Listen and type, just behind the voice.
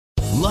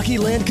Lucky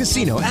Land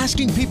Casino,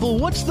 asking people,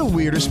 what's the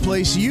weirdest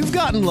place you've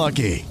gotten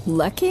lucky?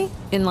 Lucky?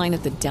 In line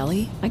at the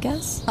deli, I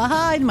guess?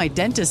 Aha, in my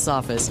dentist's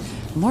office.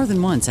 More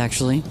than once,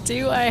 actually.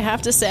 Do I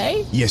have to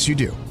say? Yes, you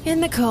do. In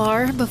the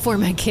car before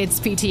my kids'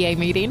 PTA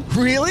meeting.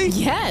 Really?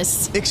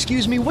 Yes.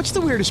 Excuse me, what's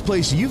the weirdest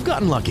place you've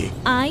gotten lucky?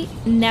 I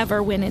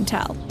never win and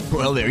tell.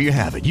 Well, there you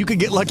have it. You can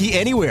get lucky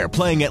anywhere,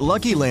 playing at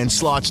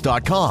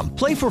LuckyLandSlots.com.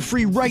 Play for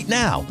free right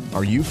now.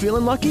 Are you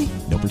feeling lucky?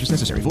 No purchase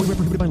necessary. Void where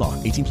prohibited by law.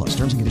 18 plus.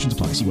 Terms and conditions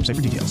apply. See website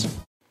for details.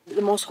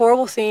 The most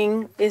horrible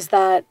thing is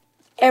that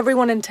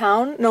everyone in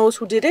town knows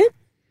who did it.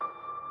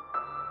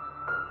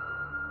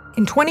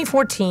 In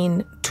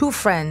 2014, two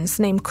friends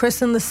named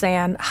Chris and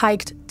Lisanne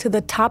hiked to the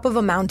top of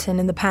a mountain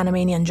in the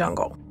Panamanian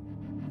jungle.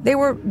 They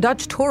were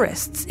Dutch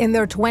tourists in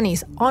their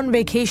 20s on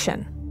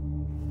vacation.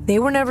 They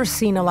were never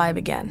seen alive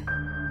again.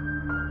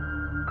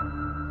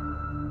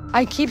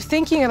 I keep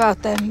thinking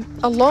about them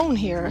alone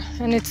here,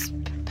 and it's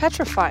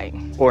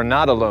petrifying. Or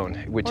not alone,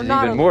 which is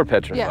even more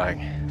petrifying.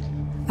 Yeah.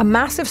 A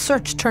massive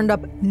search turned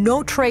up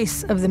no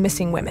trace of the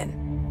missing women.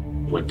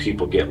 When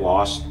people get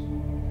lost,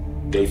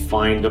 they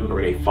find them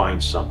or they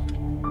find something.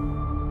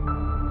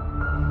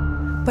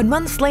 But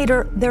months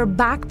later, their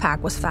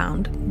backpack was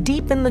found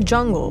deep in the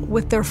jungle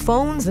with their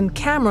phones and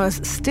cameras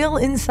still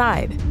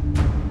inside.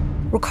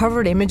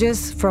 Recovered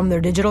images from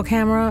their digital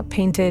camera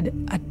painted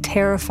a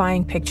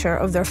terrifying picture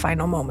of their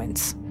final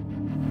moments.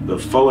 The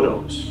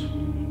photos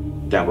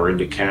that were in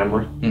the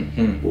camera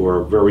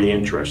were very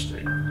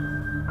interesting.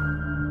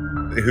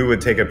 Who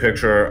would take a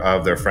picture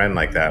of their friend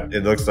like that?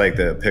 It looks like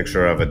the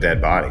picture of a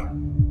dead body.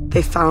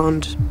 They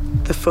found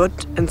the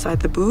foot inside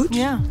the boot.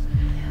 Yeah.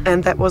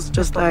 And that was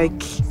just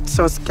like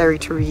so scary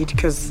to read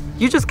because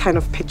you just kind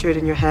of picture it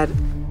in your head.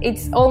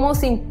 It's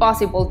almost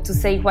impossible to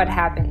say what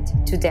happened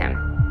to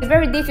them. It's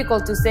very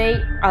difficult to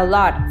say a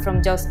lot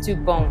from just two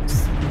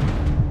bones.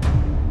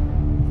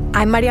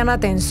 I'm Mariana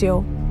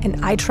Atencio, and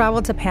I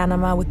traveled to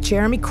Panama with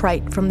Jeremy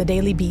Crite from the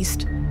Daily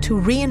Beast to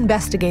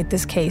reinvestigate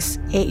this case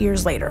 8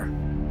 years later.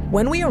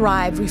 When we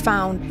arrived, we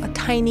found a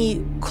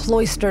tiny,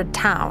 cloistered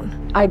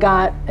town. I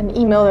got an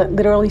email that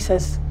literally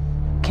says,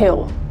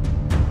 kill.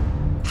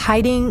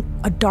 Hiding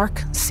a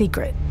dark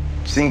secret.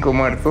 Cinco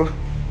muertos.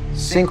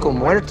 Cinco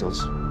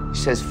muertos? It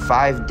says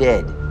 5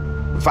 dead.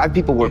 5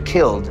 people were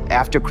killed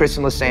after Chris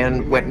and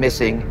Lisanne went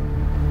missing.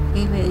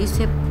 Y me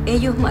dice,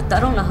 ellos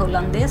mataron la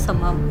holandesa,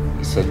 mam.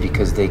 He said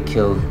because they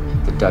killed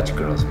the Dutch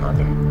girl's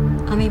mother.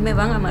 A mí me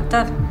van a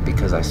matar.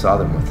 Because I saw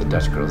them with the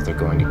Dutch girls, they're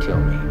going to kill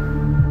me.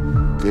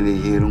 Que le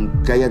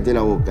dijeron, cállate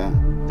la boca.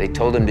 They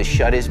told him to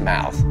shut his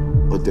mouth.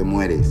 O te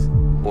mueres.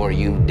 Or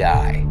you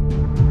die.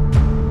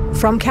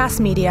 From Cast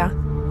Media,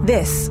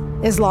 this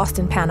is Lost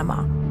in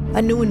Panama,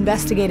 a new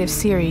investigative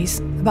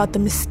series about the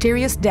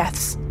mysterious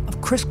deaths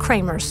of Chris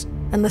Kramers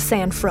and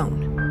Lisanne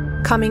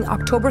Froon, coming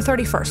October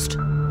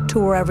 31st to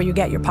wherever you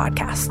get your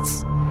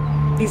podcasts.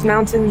 These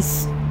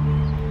mountains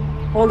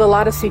hold a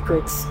lot of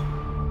secrets.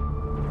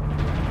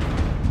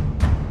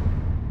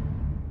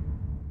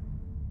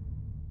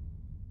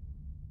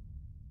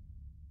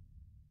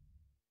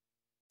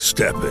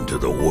 Step into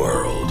the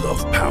world of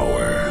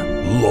power,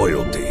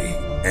 loyalty,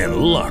 and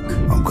luck.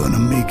 I'm gonna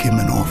make him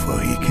an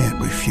offer he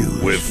can't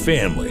refuse. With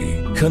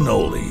family,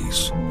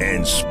 cannolis,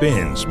 and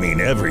spins mean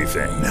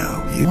everything.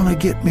 Now, you wanna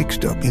get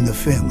mixed up in the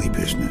family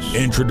business.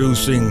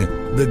 Introducing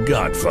The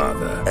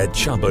Godfather at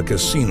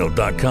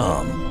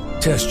ChumbaCasino.com.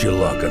 Test your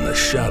luck in the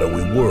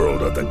shadowy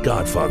world of The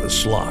Godfather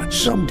slot.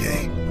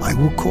 Someday, I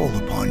will call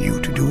upon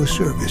you to do a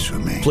service for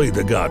me. Play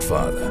The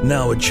Godfather,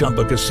 now at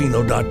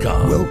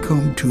ChumbaCasino.com.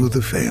 Welcome to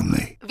the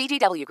family.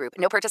 VGW Group.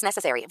 No purchase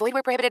necessary. Void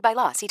where prohibited by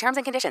law. See terms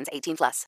and conditions. 18+.